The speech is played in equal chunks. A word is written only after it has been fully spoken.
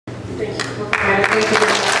Thank you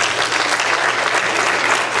very much.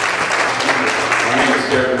 My name is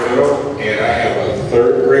Kevin Little, and I have a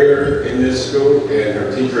third grader in this school, and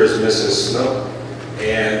her teacher is Mrs. Snow.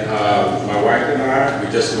 And my wife and I,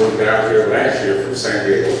 we just moved out here last year from San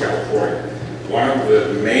Diego, California. One of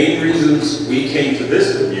the main reasons we came to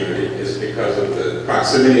this community is because of the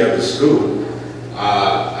proximity of the school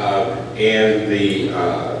and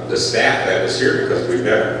the staff that was here, because we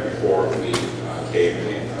met them before we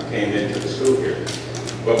came into the school here.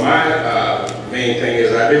 But my main thing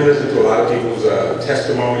is I've been listening to a lot of people's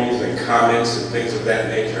testimonies and comments and things of that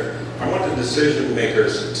nature. I want the decision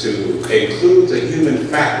makers to include the human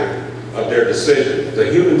factor of their decision.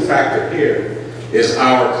 The human factor here is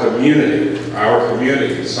our community. Our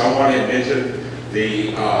community. Someone had mentioned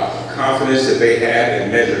the confidence that they had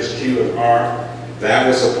in measures Q and R. That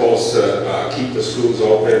was supposed to keep the schools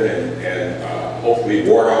open and hopefully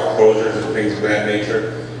ward off closures and things of that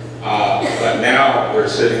nature. But now we're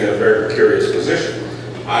sitting in a very precarious position.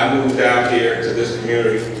 I moved down here to this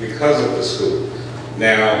community because of the school.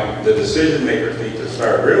 Now, the decision makers need to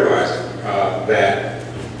start realizing that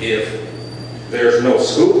if there's no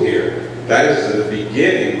school here, that is the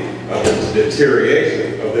beginning of the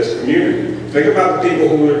deterioration of this community. Think about the people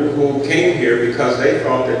who came here because they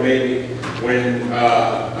thought that maybe when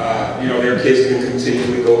you know, their kids can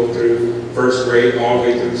continually go through first grade all the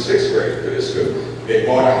way through 6th grade to this school. They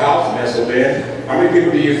bought a house, nestled in. How many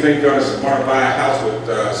people do you think are going to want to buy a house with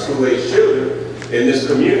school-age children in this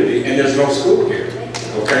community, and there's no school here?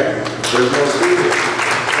 Okay, there's no school here.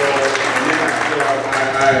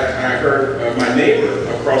 I heard my neighbor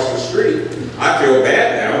across the street. I feel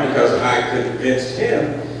bad now because I convinced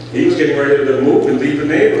him. He was getting ready to move and leave the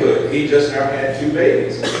neighborhood. He just now had 2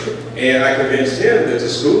 babies. And I convinced him that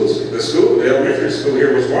the elementary school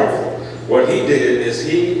here was wonderful. What he did is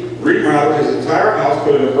he remodeled his entire house,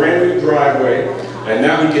 put in a brand new driveway, and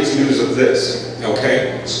now he gets news of this,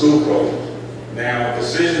 okay? School closures. Now,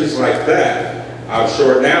 decisions like that, I'm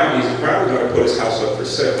sure now he's probably going to put his house up for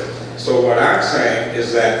sale. So what I'm saying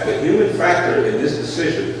is that the human factor in this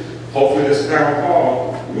decision, hopefully this town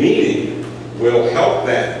hall meeting will help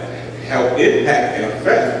impact and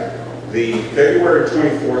affect the February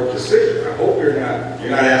 24th decision. I hope you're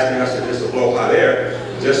not asking us to just blow hot air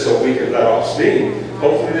just so we can let off steam.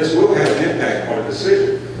 Hopefully this will have an impact on the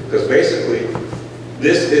decision, because basically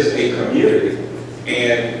this is a community,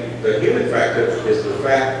 and the human factor is the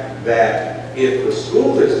fact that if the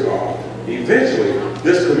school is gone, eventually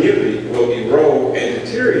this community will erode and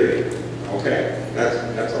deteriorate. Okay,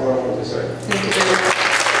 that's all I wanted to say. Thank you very much.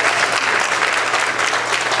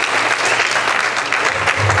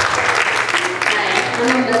 I'm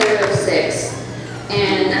a mother of 6,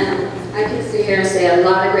 and I can sit here and say a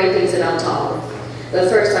lot of great things about Tahoe. But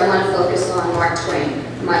first, I want to focus on Mark Twain.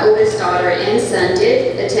 My oldest daughter and son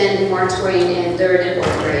did attend Mark Twain in 3rd and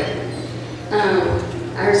 4th grade.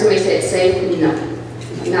 I heard somebody say it's safe. No,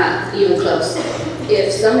 not even close.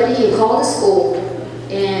 If somebody can call the school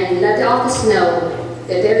and let the office know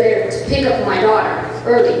that they're there to pick up my daughter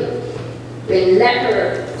early, then let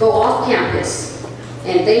her go off campus.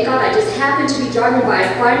 And thank God I just happened to be driving by,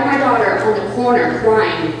 finding my daughter on the corner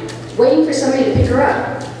crying, waiting for somebody to pick her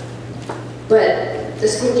up. But the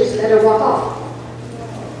school just let her walk off.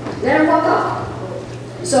 Let her walk off.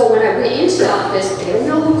 So when I went into the office, they don't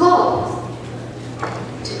know who called.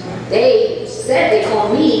 They said they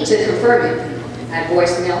called me to confirm it. I had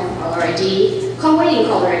voicemail, caller ID, call waiting,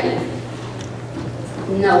 caller ID.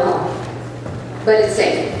 No call. But it's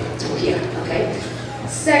safe. Yeah, okay.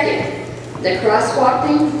 Second, the crosswalk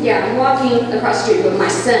thing, yeah, I'm walking across the street with my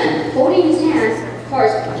son, holding his hand,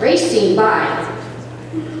 cars racing by.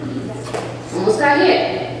 Almost got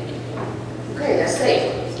hit. Okay, that's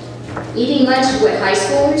safe. Eating lunch with high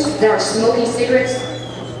schoolers that are smoking cigarettes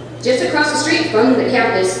just across the street from the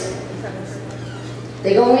campus.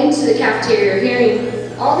 They go into the cafeteria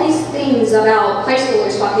hearing all these things about high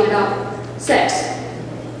schoolers talking about sex.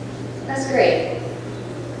 That's great.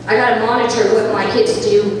 I gotta monitor what my kids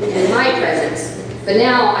do in my presence. But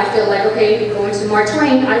now I feel like, okay, going to Mark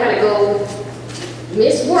Twain, I gotta go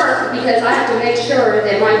miss work because I have to make sure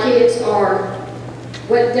that my kids are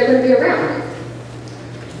what they're gonna be around.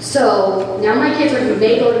 So now my kids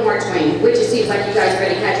may go to Mark Twain, which it seems like you guys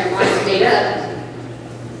already had your minds made up.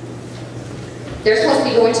 They're supposed to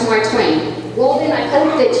be going to Mark Twain. Well, then I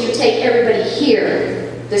hope that you take everybody here,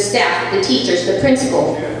 the staff, the teachers, the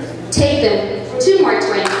principal, take them to Mark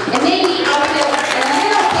Twain, and maybe I'll feel a little bit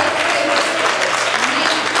safer.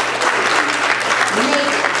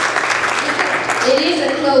 It is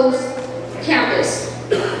a closed campus.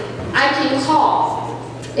 I can call,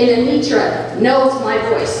 and Anitra knows my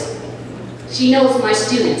voice. She knows my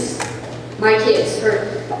students, my kids.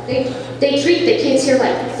 They treat the kids here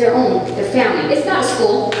like their own, their family. It's not a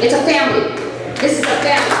school, it's a family. This is a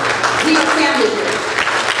family. We are family here.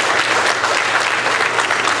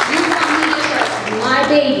 You want me to trust my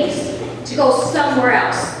babies to go somewhere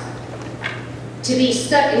else, to be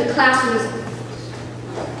stuck in classrooms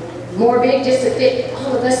more big just to fit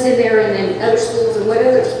all of us in there and then other schools and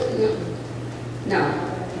whatever? No.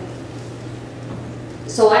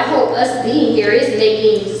 So I hope us being here is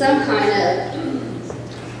making some kind of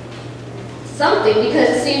something, because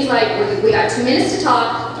it seems like we got 2 minutes to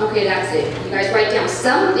talk. Okay, that's it. You guys write down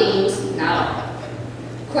some things, not all.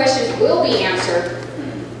 Questions will be answered,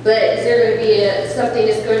 but is there going to be something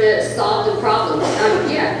that's going to solve the problem?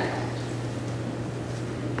 Yeah.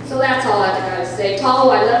 So that's all I've got to say. Tahoe,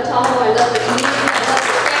 I love Tahoe. I love the community. I love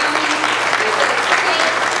the family.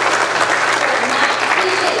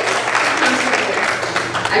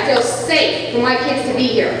 I feel safe for my kids to be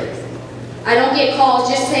here. I don't get calls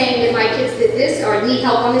just saying that my kids did this or need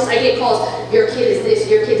help on this. I get calls, your kid is this,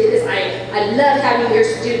 your kid did this. I love having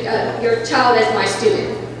your child as my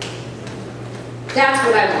student. That's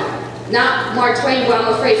what I want. Not Mark Twain, where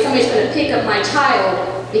I'm afraid somebody's going to pick up my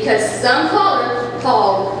child because some caller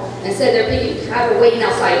called and said they're picking, have her waiting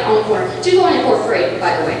outside on the corner. She's going in 4th grade,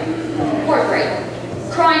 by the way. 4th grade.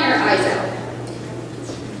 Crying her eyes out.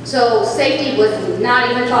 So safety was not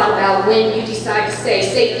even thought about when you decide to say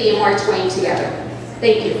safety and Mark Twain together.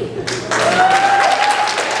 Thank you.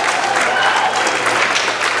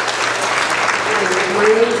 My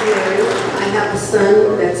name is Mary. I have a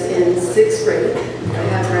son that's in 6th grade. I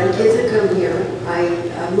have grandkids that come here.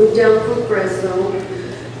 I moved down from Fresno.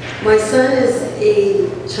 My son is a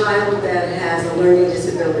child that has a learning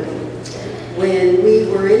disability. When we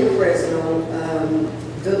were in Fresno,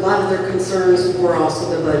 a lot of their concerns were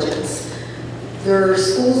also the budgets. There are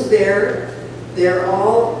schools there, they're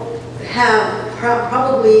all have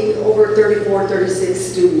probably over 34, 36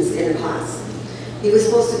 students in a class. He was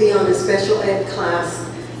supposed to be on a special ed class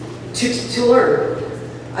to learn.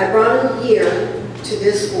 I brought him here to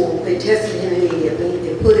this school. They tested him immediately.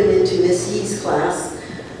 They put him into Miss Yee's class.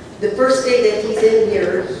 The first day that he's in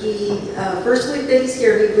here, first week that he's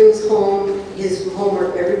here, he brings home his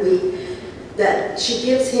homework every week. That she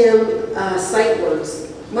gives him sight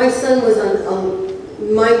words. My son was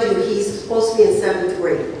mind you, he's supposed to be in 7th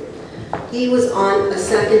grade. He was on a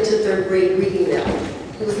 2nd to 3rd grade reading level.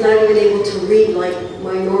 He was not even able to read like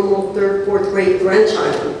my normal 3rd, 4th grade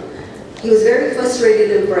grandchild. He was very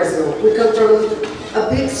frustrated in Fresno. We come from a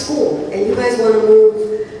big school, and you guys want to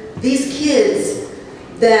move these kids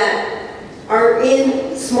that are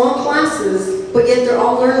in small classes, but yet they're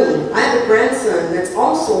all learning. I have a grandson that's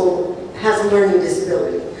also has a learning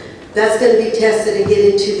disability. That's going to be tested and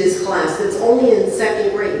get into this class. It's only in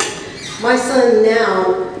 2nd grade. My son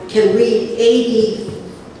now can read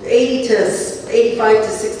 80 to 85 to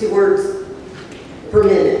 60 words per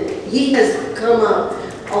minute. He has come up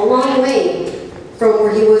a long way from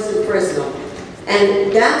where he was in Fresno.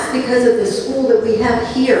 And that's because of the school that we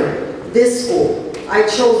have here, this school. I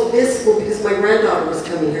chose this school because my granddaughter was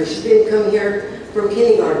coming here. She didn't come here from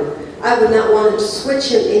kindergarten. I would not want to switch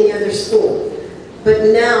him any other school. But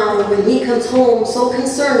now, when he comes home so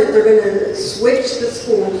concerned that they're going to switch the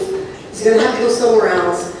schools, he's going to have to go somewhere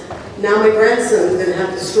else. Now my grandson is going to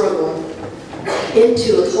have to struggle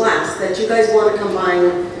into a class that you guys want to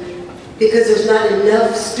combine because there's not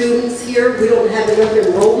enough students here. We don't have enough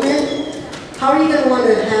enrollment. How are you going to want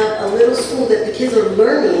to have a little school that the kids are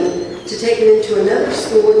learning to take them into another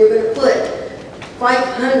school, and you're going to put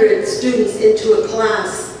 500 students into a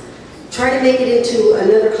class? Try to make it into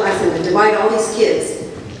another class and divide all these kids.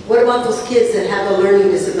 What about those kids that have a learning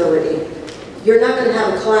disability? You're not going to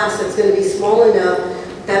have a class that's going to be small enough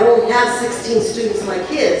that only has 16 students like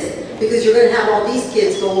his, because you're going to have all these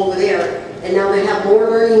kids go over there, and now they have more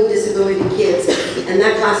learning disability kids, and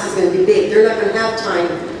that class is going to be big. They're not going to have time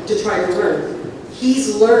to try to learn.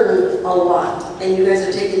 He's learned a lot, and you guys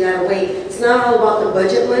are taking that away. It's not all about the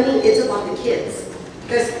budget money, it's about the kids.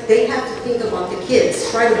 Because they have to think about the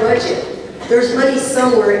kids, try to budget. There's money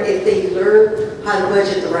somewhere if they learn how to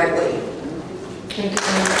budget the right way. Thank you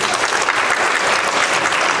very much.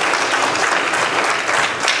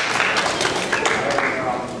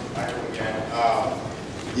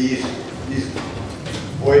 These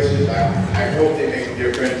voices, I hope they make a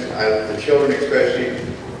difference, the children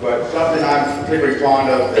especially, but something I'm particularly fond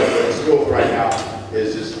of in school right now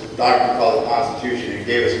is this document called the Constitution. It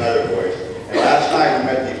gave us another voice. And last night we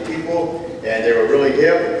met these people, and they were really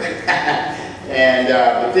hip. And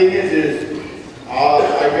the thing is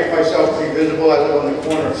I make myself pretty visible. I live on the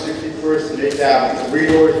corner of 61st and 8th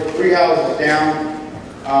Avenue. Three houses down.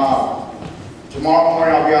 Tomorrow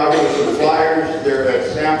morning I'll be out here with some flyers. They're at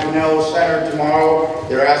San Pinello Center tomorrow.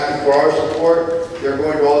 They're asking for our support. They're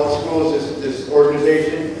going to all the schools, this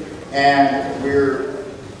organization, and we're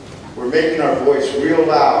making our voice real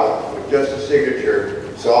loud with just a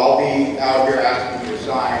signature. So I'll be out here asking you to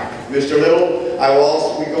sign. Mr. Little, I will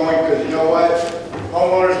also be going because you know what?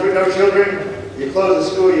 Homeowners with no children, you close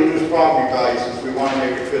the school, you lose property value since we want to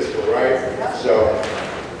make it fiscal, right? So.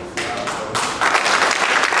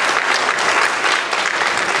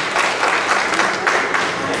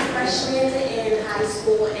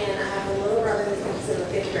 School, and I have a little brother who's in the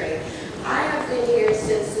 5th grade. I have been here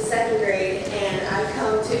since the 2nd grade, and I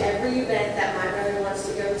come to every event that my brother wants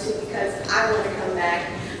to go to because I want to come back.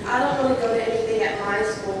 I don't want to go to anything at my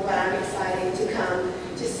school, but I'm excited to come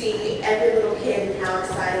to see every little kid and how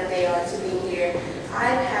excited they are to be here.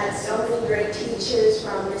 I've had so many great teachers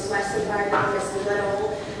from Miss Westenberg, Miss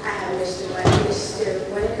Little. I have Mr.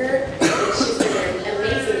 Winiger. It's just been an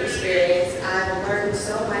amazing experience. I've learned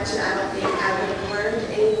so much, and I don't think I would have learned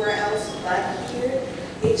anywhere else but here.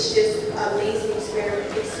 It's just an amazing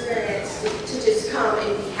experience to just come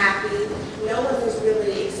and be happy. No one who's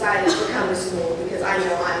really excited to come to school because I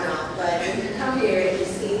know I'm not. But when you come here and you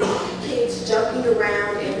see kids jumping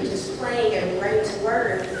around and just playing and ready to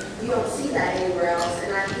learn, you don't see that anywhere else.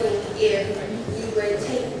 And I think if you would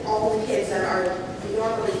take all the kids that are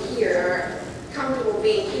normally here or comfortable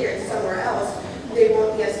being here somewhere else, they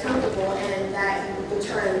won't be as comfortable, and that will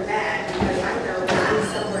turn bad because I know when I'm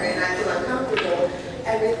somewhere and I feel uncomfortable,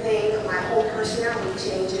 everything, my whole personality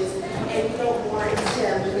changes, and you don't want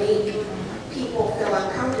to make people feel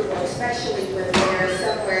uncomfortable, especially when they're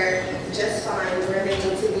somewhere just fine where they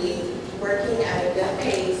need to be working at a good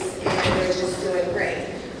pace and they're just doing great.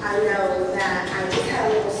 I know that I just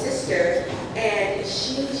had a little sister, and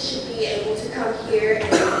she should be able to come here and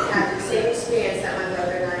have the same experience that my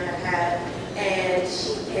brother and I have had, and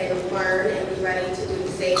she can learn and be ready to do the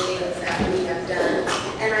same things that we have done.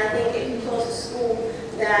 And I think if you close the school,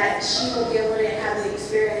 that she will be able to have the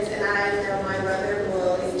experience, and I know my brother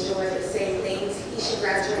will enjoy the same things. He should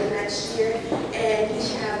graduate next year, and he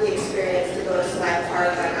should have the experience to go to Slide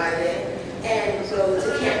Park like I did, and go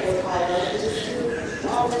to Campbell College, and just do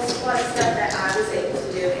all this fun stuff that I was able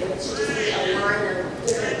to do, and it should just be a line of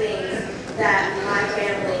different things that my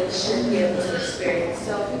family should be able to experience.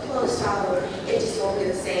 So if we close Tahoe, it just won't be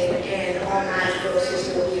the same, and all my little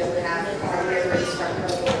sister will be able to have our memories from her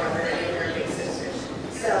little brother and her big sister.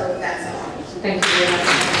 So that's all. Thank you very much.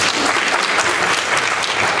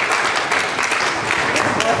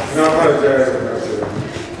 And I apologize about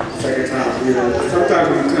the second time. You know, sometimes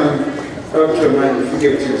when you come up to a mic, you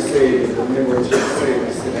forget what you were saying, and remember what you were saying when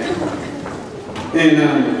you sit down. And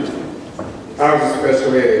I was a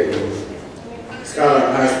special ed scholar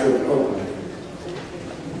in high school in Oakland,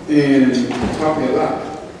 and it taught me a lot.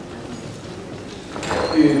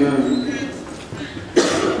 And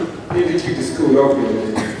need to keep the school open.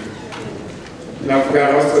 And I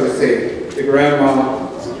forgot also to say, the grandma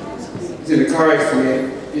was in a car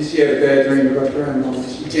accident, and she had a bad dream about grandma.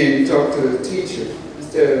 She came to talk to the teacher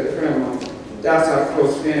instead of the grandma. That's how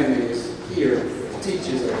close family is here. The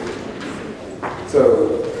teachers are here. So,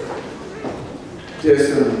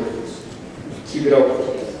 just keep it open.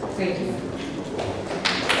 Thank you.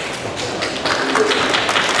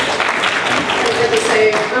 I have to say,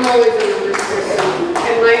 I'm always a numbers person,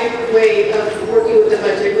 and my way of working with the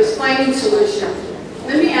budget was finding solutions.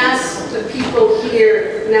 Let me ask the people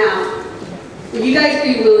here now, would you guys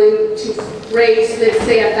be willing to raise, let's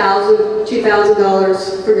say, $1,000,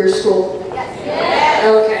 $2,000 for your school? Yes.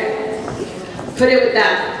 Okay. Put it with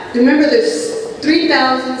that. Remember, there's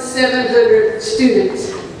 3,700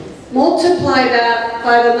 students. Multiply that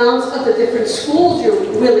by the amounts of the different schools you're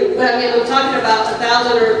willing. But I mean, I'm talking about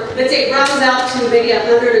 1,000, or let's say it rounds out to maybe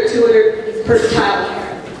 100 or 200 per child.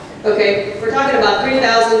 Okay, we're talking about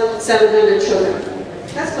 3,700 children.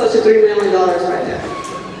 That's close to $3 million right there.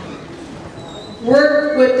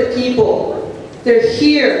 Work with the people. They're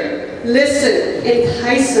here. Listen.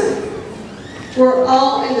 Entice them. We're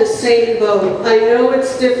all in the same boat. I know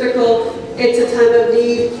it's difficult. It's a time of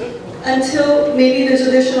need. Until maybe there's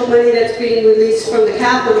additional money that's being released from the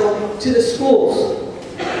capital to the schools.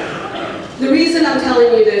 The reason I'm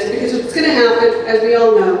telling you this, because what's going to happen, as we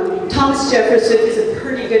all know, Thomas Jefferson is a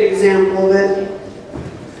pretty good example of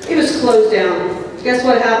it. It was closed down. Guess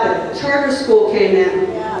what happened? Charter school came in.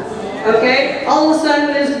 Okay? All of a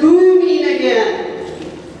sudden it's booming again.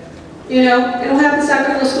 You know, and what happened to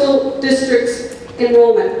Sacramento School District's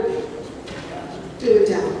enrollment? It went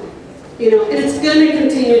down. You know, and it's going to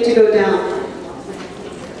continue to go down.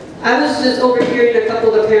 I was just overhearing a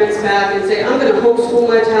couple of the parents back and say, I'm going to homeschool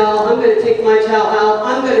my child, I'm going to take my child out,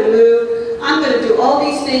 I'm going to move, I'm going to do all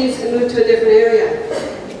these things and move to a different area.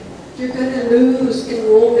 You're going to lose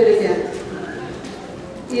enrollment again.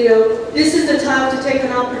 You know, this is the time to take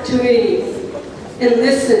an opportunity and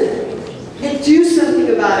listen and do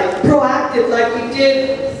something about it. Proactive like we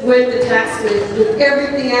did with the tax list, with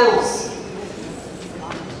everything else.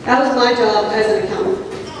 That was my job as an accountant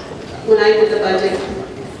when I did the budget.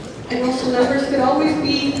 And also numbers could always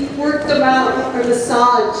be worked about or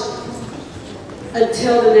massaged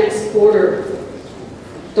until the next quarter.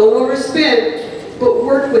 Don't overspend, but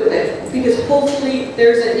work with it, because hopefully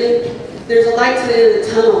there's a light to the end of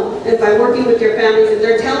the tunnel. And by working with your families, and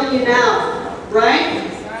they're telling you now, right?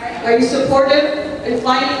 Are you supportive and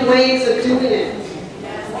finding ways of doing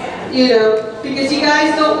it? You know, because you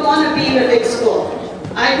guys don't want to be in a big school.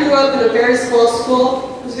 I grew up in a very small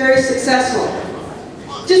school. It was very successful.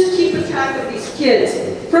 Just keep a track of these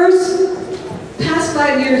kids. First, past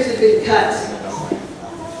 5 years have been cuts.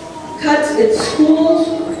 Cuts in schools,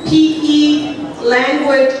 PE,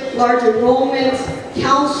 language, large enrollments,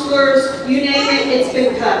 counselors, you name it, it's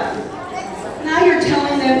been cut. Now you're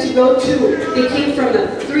telling them to go to, they came from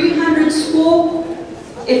a 300 school.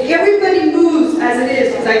 If everybody moves as it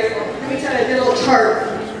is, because let me tell you, I did a little chart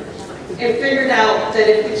and figured out that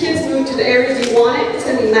if the kids move to the areas you want it, it's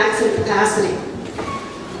going to be maximum capacity.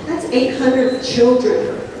 That's 800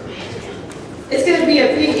 children. It's going to be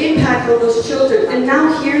a big impact on those children. And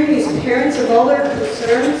now hearing these parents of all their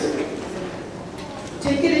concerns,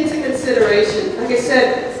 take it into consideration. Like I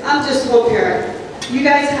said, I'm just one parent. You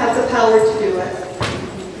guys have the power to do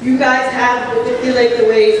it. You guys have to manipulate the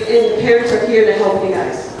ways, and the parents are here to help you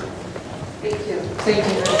guys. Thank you. Thank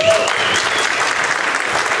you.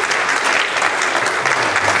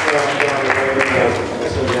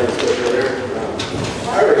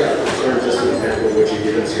 I already have a concern just in example of what you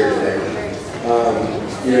give us here today.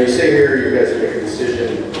 You know, you say here you guys are making a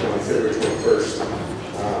decision on February 21st.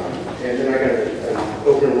 And then I got an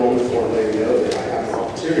open enrollment form letting me know that I have an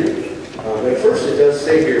opportunity. But first it does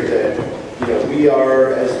say here that, you know, we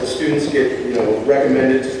are, as the students get, you know,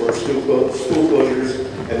 recommended for school closures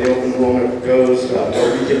and the open enrollment goes,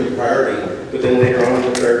 they'll be given priority. But then later on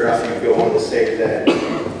in the paragraph you go on to say that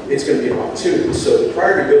it's going to be an opportunity. So the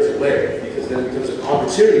priority goes away because then it becomes an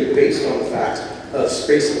opportunity based on the fact of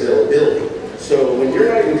space availability. So when you're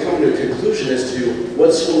not even coming to a conclusion as to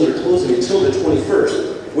what schools are closing until the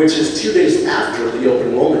 21st, which is 2 days after the open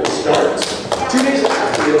enrollment starts. 2 days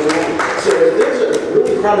after the open enrollment. So if there's a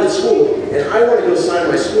really crowded school and I want to go sign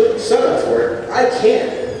my son up for it, I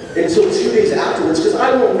can't until 2 days afterwards because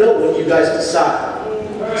I won't know what you guys decide.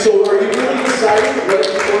 So are you really deciding what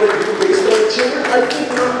you want to do based on the children? I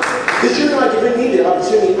think not. Because you're not giving me the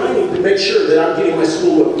opportunity I need to make sure that I'm getting my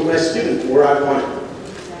student where I want it.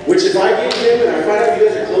 Which if I get him and I find out you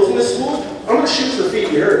guys are closing this school, I'm going to shoot for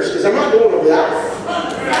Phoebe Hurst because I'm not going over that way.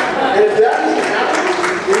 And if that doesn't happen,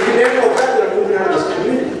 then you can handle the fact that I'm moving out of this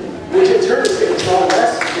community, which in turn is going to draw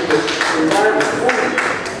less in this environment for me.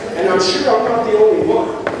 And I'm sure I'm not the only one.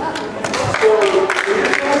 So when you're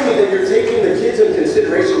telling me that you're taking the kids into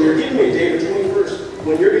consideration, you're giving me a date of 21st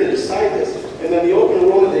when you're going to decide this, and then the open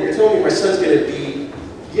enrollment that you're telling me my son's going to be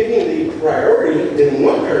giving the priority in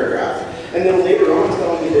one paragraph, and then later on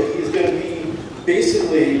telling me that he's going to be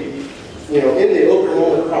basically, you know, in the open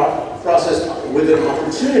enrollment process with an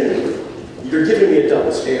opportunity, you're giving me a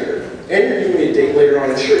double standard. And you're giving me a date later on,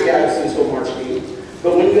 and sure, yeah, it's until March 8th.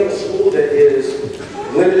 But when you have a school that is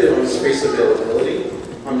limited on space availability,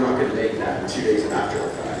 I'm not going to make that 2 days after the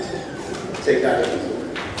fact. Take that into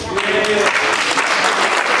consideration.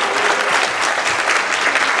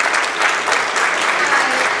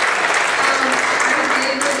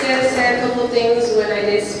 Things when I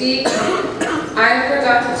did speak. I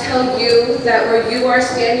forgot to tell you that where you are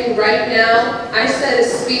standing right now, I said a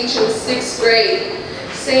speech in 6th grade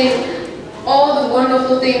saying all the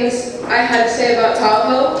wonderful things I had to say about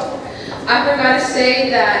Tahoe. I forgot to say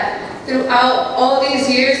that throughout all these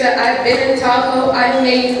years that I've been in Tahoe, I've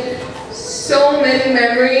made so many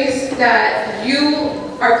memories that you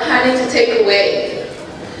are planning to take away.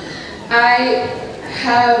 I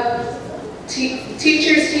have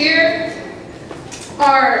teachers here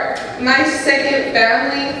are my second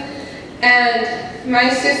family, and my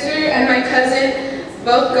sister and my cousin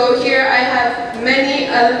both go here. I have many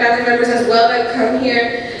other family members as well that come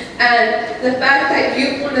here, and the fact that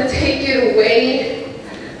you want to take it away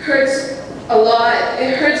hurts a lot.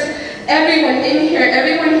 It hurts everyone in here.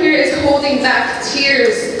 Everyone here is holding back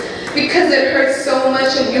tears because it hurts so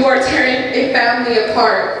much and you are tearing a family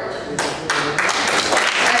apart.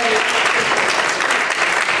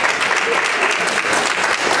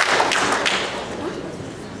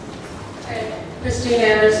 Jean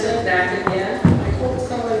Anderson, back again. I told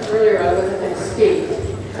someone earlier I wasn't going to speak.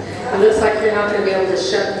 It looks like you're not going to be able to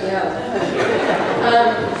shut me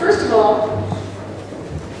up. First of all,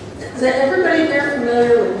 is everybody here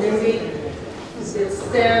familiar with NIMBY? It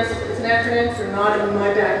stands, it's an acronym for Not in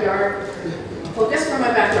My Backyard. Well, guess where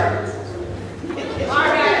my backyard is? Our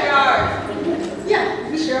backyard! Yeah,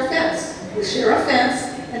 we share a fence. We share a fence,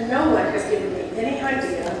 and no one has given me any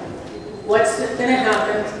idea what's going to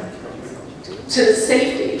happen to the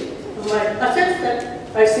safety of a fence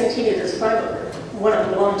that I've seen teenagers climb over. One of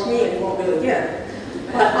them belonged to me and won't do it again.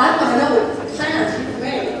 But I want to know what plans you've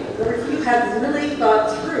made, or if you have really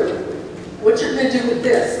thought through what you're going to do with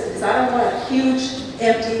this, because I don't want a huge,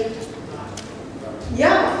 empty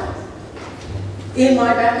yard in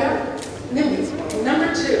my backyard. NIMBY.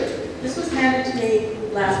 Number two, this was handed to me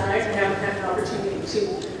last night. I haven't had an opportunity to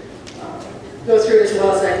go through it as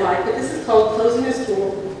well as I'd like, but this is called Closing the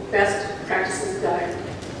School Best Practices Guide.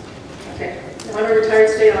 Okay, now I'm a retired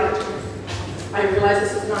state auditor. I realize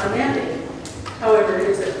this is not a mandate. However, it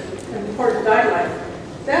is an important guideline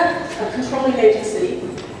that a controlling agency,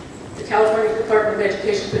 the California Department of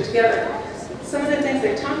Education, put together. Some of the things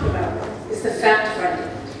they talk about is the fact finding.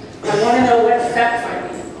 I want to know what fact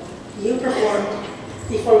finding you performed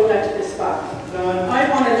before we got to this spot. I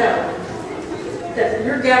want to know that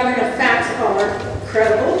your gathering of facts are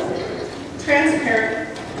credible, transparent,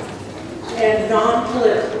 and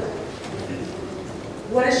non-political.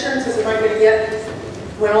 What assurances am I going to get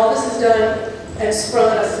when all this is done and sprung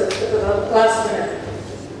on us at the last minute?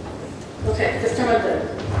 Okay, this time I'm done.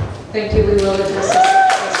 Thank you, we will address this.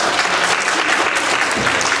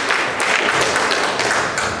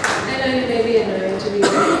 I know you may be annoying to be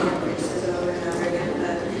repeating this over and over again,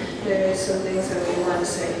 but there are some things that we want to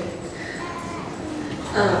say.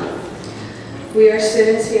 We are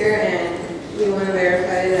students here, and we want to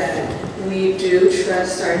verify that we do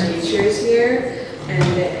trust our teachers here,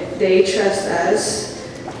 and they trust us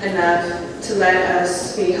enough to let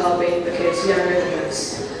us be helping the kids younger than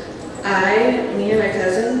us. Me and my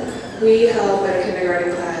cousin, we help at a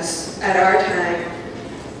kindergarten class at our time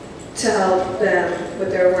to help them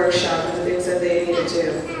with their workshop and the things that they need to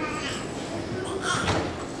do.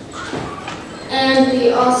 And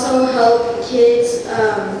we also help kids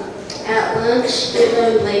at lunch,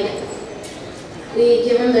 we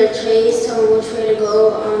give them their trays, tell them which way to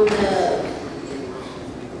go on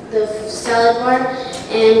the salad bar,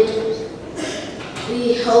 and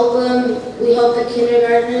we help the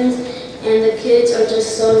kindergartens, and the kids are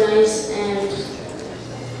just so nice. And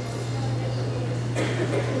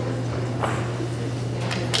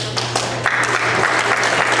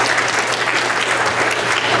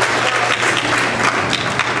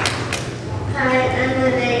hi, I'm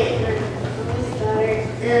Renee, my mom's daughter,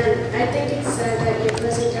 and I think it's sad that you're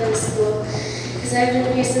closing down the school, because I've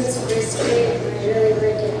been here since first grade and I really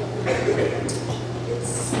like it.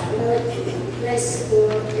 It's a really nice school,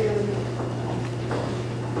 and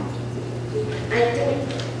I think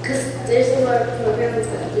because there's a lot of programs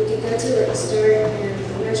that we can go to, like START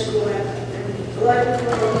and Magical Web, and a lot of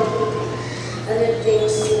people are other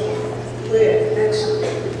things, so we're actually,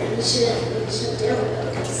 we should deal with it,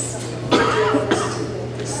 because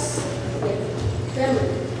this family.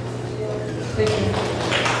 Thank you.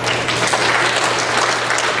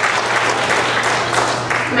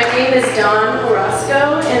 My name is Dawn Orozco,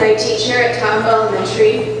 and I teach here at Tahoe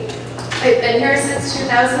Elementary. I've been here since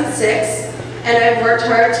 2006, and I've worked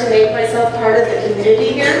hard to make myself part of the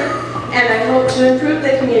community here, and I hope to improve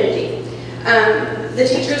the community. The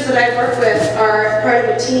teachers that I work with are part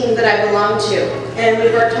of a team that I belong to, and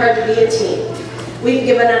we've worked hard to be a team. We've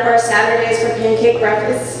given up our Saturdays for pancake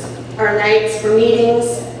breakfasts, our nights for meetings,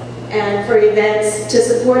 and for events to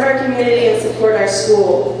support our community and support our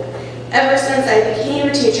school. Ever since I became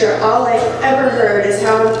a teacher, all I've ever heard is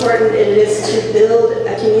how important it is to build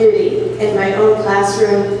a community in my own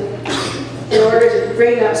classroom in order to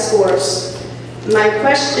bring up scores. My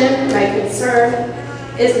question, my concern,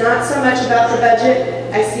 is not so much about the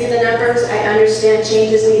budget. I see the numbers, I understand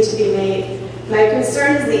changes need to be made. My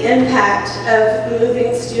concern is the impact of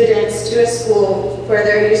moving students to a school where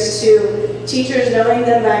they're used to teachers knowing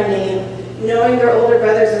them by name, knowing their older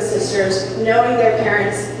brothers and sisters, knowing their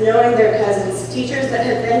parents, knowing their cousins, teachers that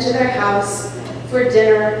have been to their house for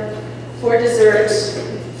dinner, for dessert,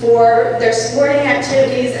 for their sporting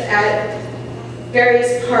activities at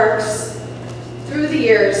various parks through the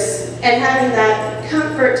years, and having that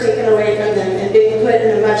comfort taken away from them and being put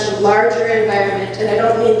in a much larger environment. And I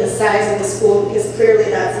don't mean the size of the school, because clearly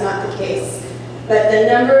that's not the case, but the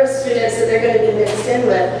number of students that they're going to be mixed in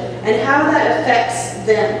with, and how that affects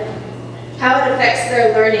them, how it affects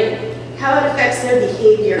their learning, how it affects their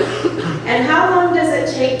behavior, and how long does it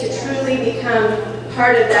take to truly become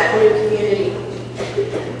part of that new community.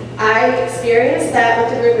 I experienced that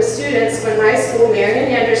with a group of students when my school, Marion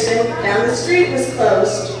Anderson, down the street was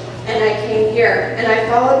closed, and I came here, and I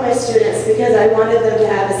followed my students because I wanted them to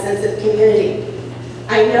have a sense of community.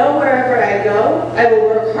 I know wherever I go, I will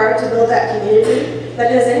work hard to build that community,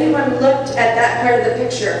 but has anyone looked at that part of the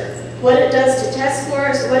picture? What it does to test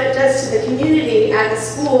scores, what it does to the community at the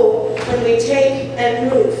school when we take and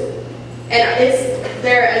move. And is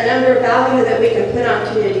there a number of value that we can put on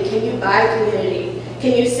community? Can you buy community?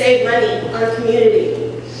 Can you save money on community?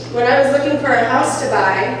 When I was looking for a house to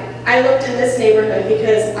buy, I looked in this neighborhood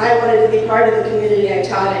because I wanted to be part of the community I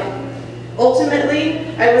taught in. Ultimately,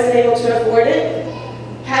 I wasn't able to afford it.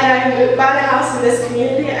 Had I bought a house in this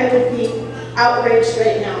community, I would be outraged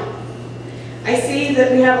right now. I see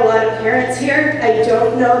that we have a lot of parents here. I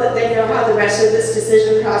don't know that they know how the rest of this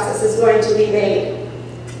decision process is going to be made.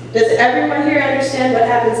 Does everyone here understand what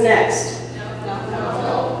happens next?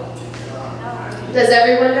 No. Does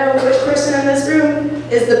everyone know which person in this room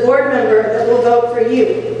is the board member that will vote for you?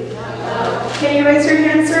 No. Can you raise your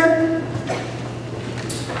hand, sir?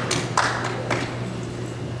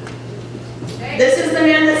 This is the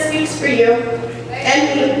man that speaks for you,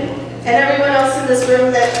 and me, and everyone else in this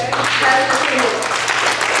room that has an opinion.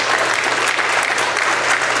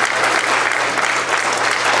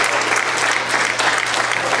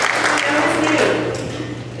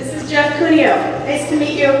 This is Jeff Cuneo. Nice to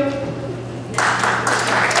meet you.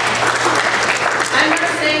 I'm not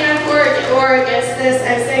saying I'm for or against this.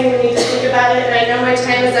 I'm saying we need to think about it, and I know my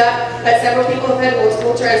time is up, but several people have had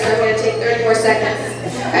multiple turns, so I'm going to take 30 more seconds.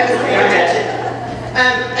 I was paying attention.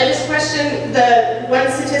 I just questioned the one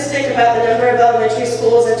statistic about the number of elementary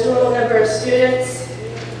schools and total number of students.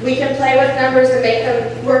 We can play with numbers and make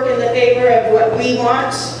them work in the favor of what we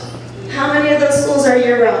want. How many of those schools are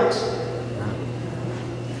year-round?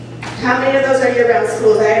 How many of those are year-round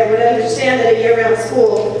schools? I would understand that a year-round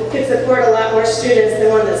school could support a lot more students than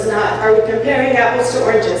one that's not. Are we comparing apples to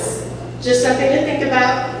oranges? Just something to think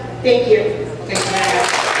about. Thank you. Thank you very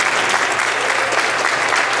much.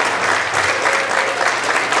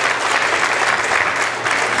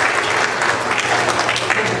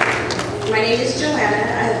 My name is Joanna.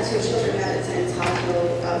 I have two children that attend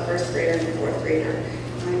Tahoe, first grader and fourth grader.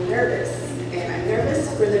 I'm nervous, and I'm nervous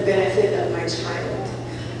for the benefit of my child.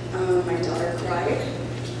 My daughter cried.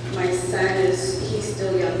 My son he's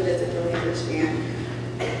still young, he doesn't really understand.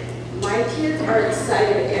 My kids are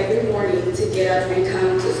excited every morning to get up and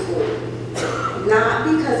come to school. Not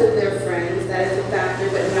because of their friends, that is a factor,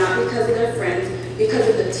 but not because of their friends, because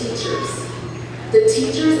of the teachers. The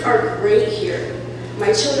teachers are great here.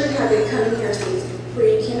 My children have been coming here since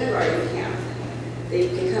pre-kindergarten camp. They've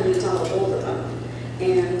been coming to all of them.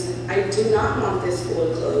 And I do not want this school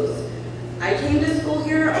to close. I came to school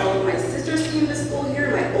here, all of my sisters came to school here.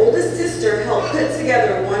 My oldest sister helped put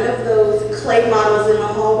together one of those clay models in the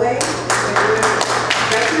hallway.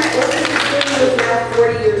 That's my oldest sister who is now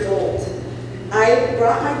 40 years old. I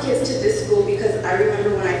brought my kids to this school because I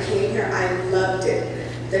remember when I came here, I loved it.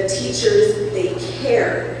 The teachers, they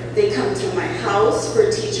care. They come to my house for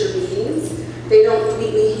teacher meetings. They don't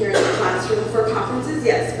meet me here in the classroom for conferences,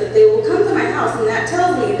 yes, but they will come to my house, and that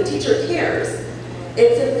tells me the teacher cares.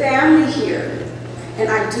 It's a family here, and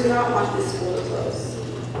I do not want this school to close.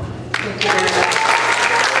 Thank you very much.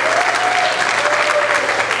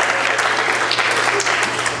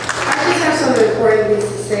 I just have some important things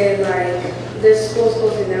to say, like, this school's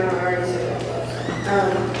closing down, I already said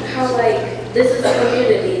that. How, like, this is a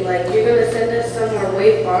community, like, you're gonna send us somewhere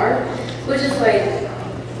way far, which is, like,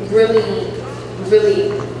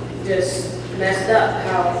 really just messed up.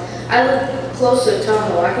 How I live close to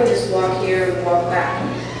Tahoe, I can just walk here and walk back.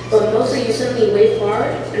 But mostly you send me way far,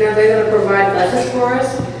 and are they going to provide buses for us?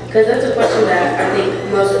 Because that's a question that I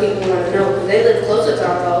think most people want to know, because they live close to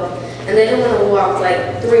Tahoe, and they don't want to walk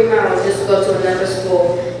like 3 miles just to go to another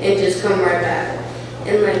school and just come right back.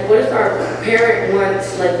 And like, what if our parent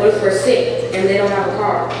wants, like, what if we're sick and they don't have a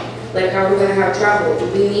car? Like, how are we going to have travel?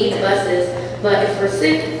 We need buses, but if we're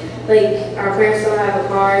sick, like, our parents don't have a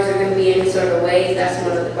car, is there going to be any sort of ways? That's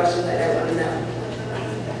one of the questions that I want to know.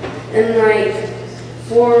 And like,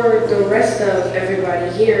 for the rest of everybody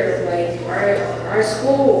here, like, our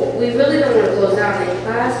school, we really don't want to close down in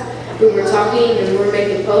class. We were talking and we were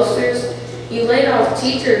making posters. You laid off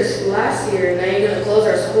teachers last year, and now you're going to close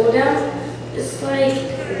our school down? It's like,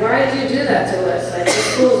 why did you do that to us? Like,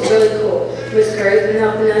 this school is really cool. Miss Curry's been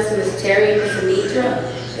helping us, Miss Terry, Miss Anitra.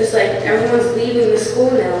 It's like everyone's leaving the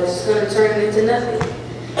school now. It's just going to turn into nothing.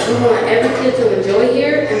 We want every kid to enjoy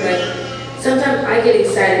here, and like, sometimes I I get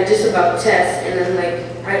excited just about tests, and I'm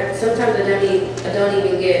like, sometimes I don't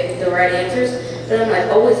even get the right answers, but I'm like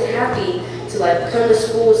always happy to like come to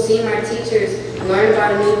school, see my teachers, learn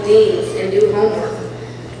about new things, and do homework.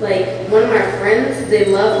 Like one of my friends, they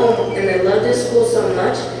love homework and they love this school so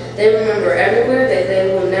much, they remember everywhere that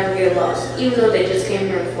they will never get lost, even though they just came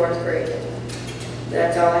here in 4th grade.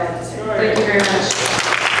 That's all I have to say. Thank you very much.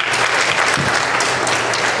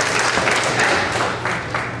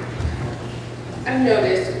 I've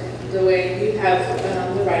noticed the way you have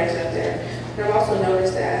the writers up there, and I've also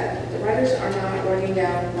noticed that the writers are not writing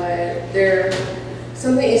down what they're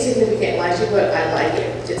something insignificant, like you put, I like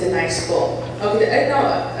it, it's a nice school. Okay, I know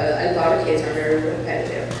a lot of kids are very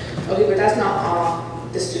repetitive. Okay, but that's not all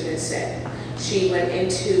the students said. She went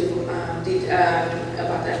into about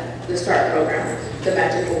the START program, the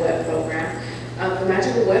Magical Web program. The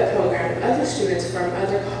Magical Web program, other students from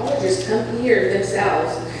other colleges come here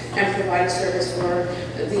themselves and provide service for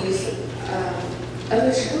these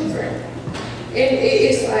other children. And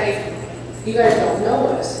it's like, you guys don't know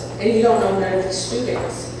us, and you don't know none of the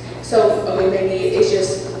students. So, okay, maybe it's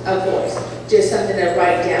just a voice, just something to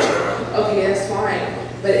write down. Okay, that's fine,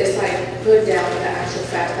 but it's like, put down the actual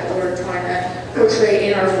fact that we're trying to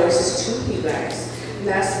portray in our voices to you guys. And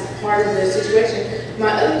that's part of the situation.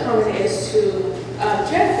 My other comment is to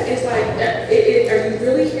Jeff, it's like, are you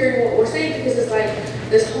really hearing what we're saying? Because it's like,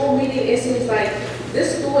 this whole meeting, it seems like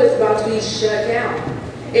this school is about to be shut down.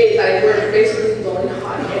 It's like we're basically blowing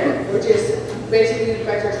hot air. We're just basically you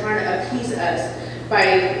guys are trying to appease us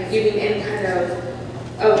by giving any kind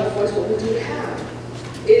of voice what we do have.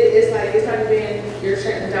 It's like, it's not even, you're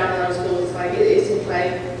shutting down a lot of schools. It's like, it seems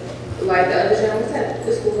like the other gentleman said,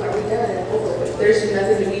 the school's already done and over with. There's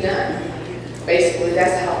nothing to be done. Basically,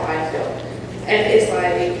 that's how I feel. And it's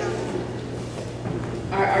like,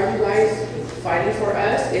 are you guys fighting for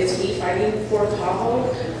us? Is he fighting for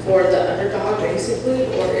Tahoe, for the underdog basically,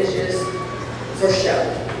 or is just for show?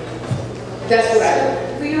 That's what I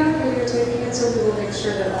do. We are videotaping it, so we will make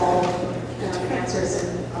sure that all answers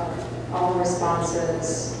and all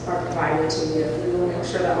responses are provided to you. We will make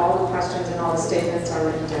sure that all the questions and all the statements are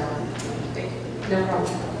written down. Thank you. No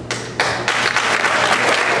problem.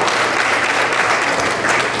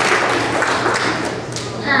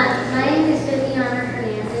 Hi, my name is Viviana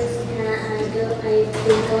Hernandez, and I've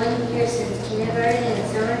been going here since kindergarten and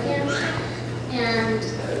summer camp. And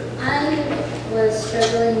I was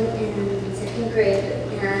struggling in 2nd grade,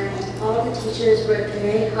 and all the teachers worked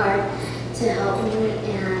very hard to help me,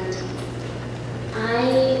 and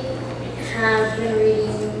I have been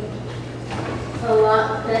reading a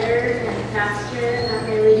lot better and faster at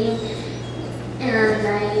my reading, and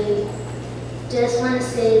I just want to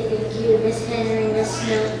say thank you to Miss Henry, Miss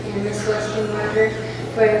Snow, and Miss Weston-Marder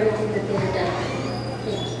for everything that they have done.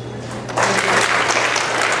 Thank you.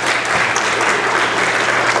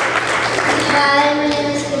 Hi, my name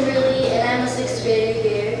is Kimberly, and I'm a 6th grader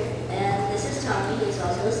here. And this is Tommy, he's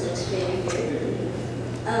also a 6th grader here.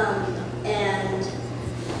 And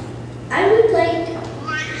I would like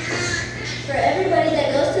for everybody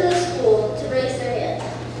that goes to the school to raise their hand.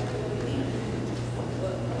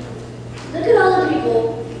 Look at all the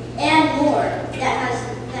people and more that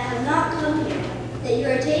have not come here, that you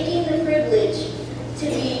are taking the privilege to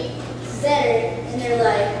be better in their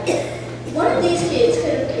life. One of these kids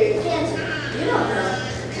could have cured cancer. You don't know.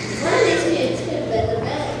 One of these kids could have been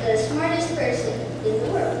the smartest person in the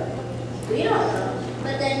world. We don't know.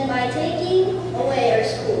 But then by taking away our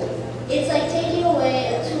school, it's like taking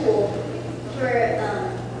away a tool for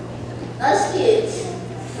us kids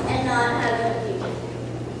and not having a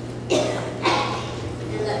future.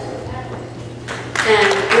 And that's what happened. And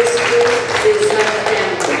this school is like a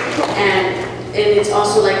family, and it's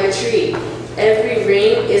also like a tree. Every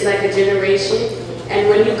ring is like a generation, and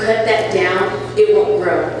when you cut that down, it won't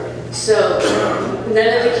grow. So none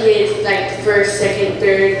of the kids, like 1st, 2nd,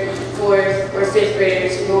 3rd, 4th, or 5th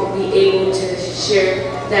graders won't be able to share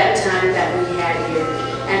that time that we had here.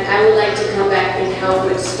 And I would like to come back and help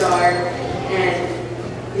with STAR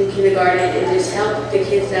and in kindergarten and just help the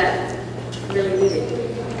kids that really need it.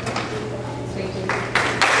 Thank you.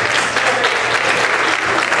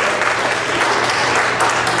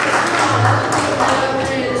 What I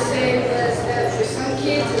wanted to say was that for some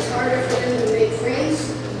kids, it's harder for them to make friends.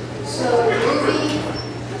 So maybe,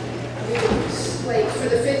 like for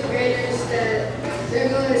the 5th graders that they're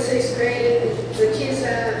going to 6th grade, and the kids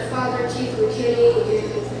that Father Keith McKinney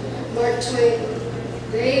and Mark Twain,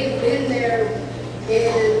 they've been there,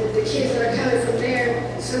 and the kids that are coming from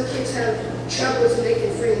there, some kids have troubles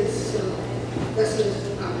making friends. So that's what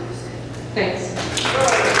I'm going to say. Thanks.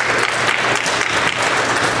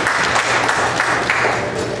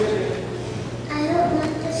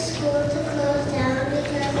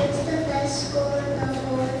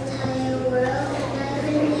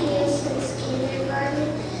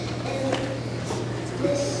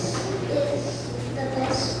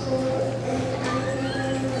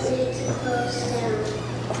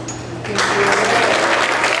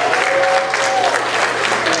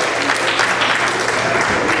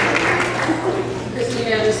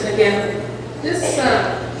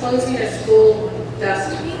 closing a school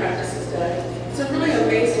best practices guide. It's a really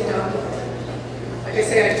amazing document. Like I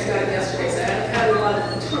say, I just got it yesterday, so I haven't had a lot of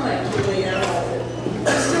time to really analyze it.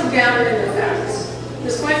 I'm still gathering the facts.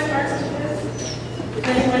 There's 5 parts to this. If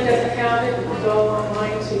anyone doesn't have it, you can go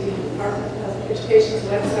online to the Department of Education's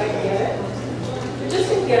website and get it. But just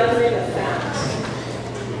in gathering the facts,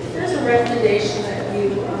 there's a recommendation that you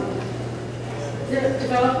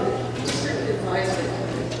develop a district advisory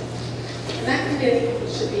committee. And that committee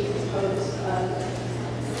should be composed of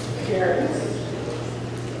parent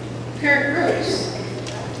groups,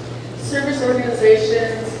 service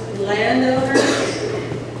organizations, landowners,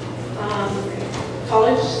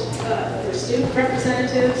 college or student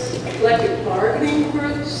representatives, collective bargaining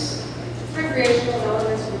groups, recreational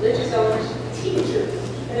elements, religious elements, teachers,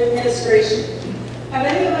 and administration. Have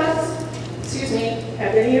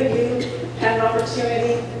any of you had an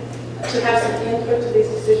opportunity to have some input to these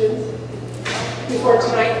decisions before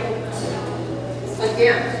tonight?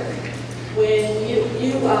 Again, when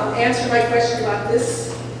you answer my question about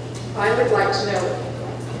this, I would like to know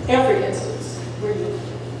every instance where you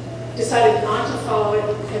decided not to follow it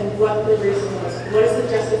and what the reason was. What is the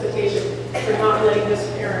justification for not letting this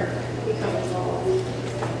parent become involved?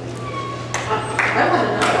 I want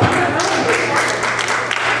to know.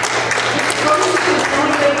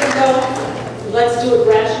 Let's do it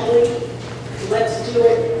rationally. Let's do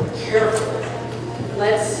it carefully.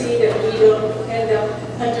 Let's see that we don't end up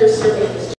underserving this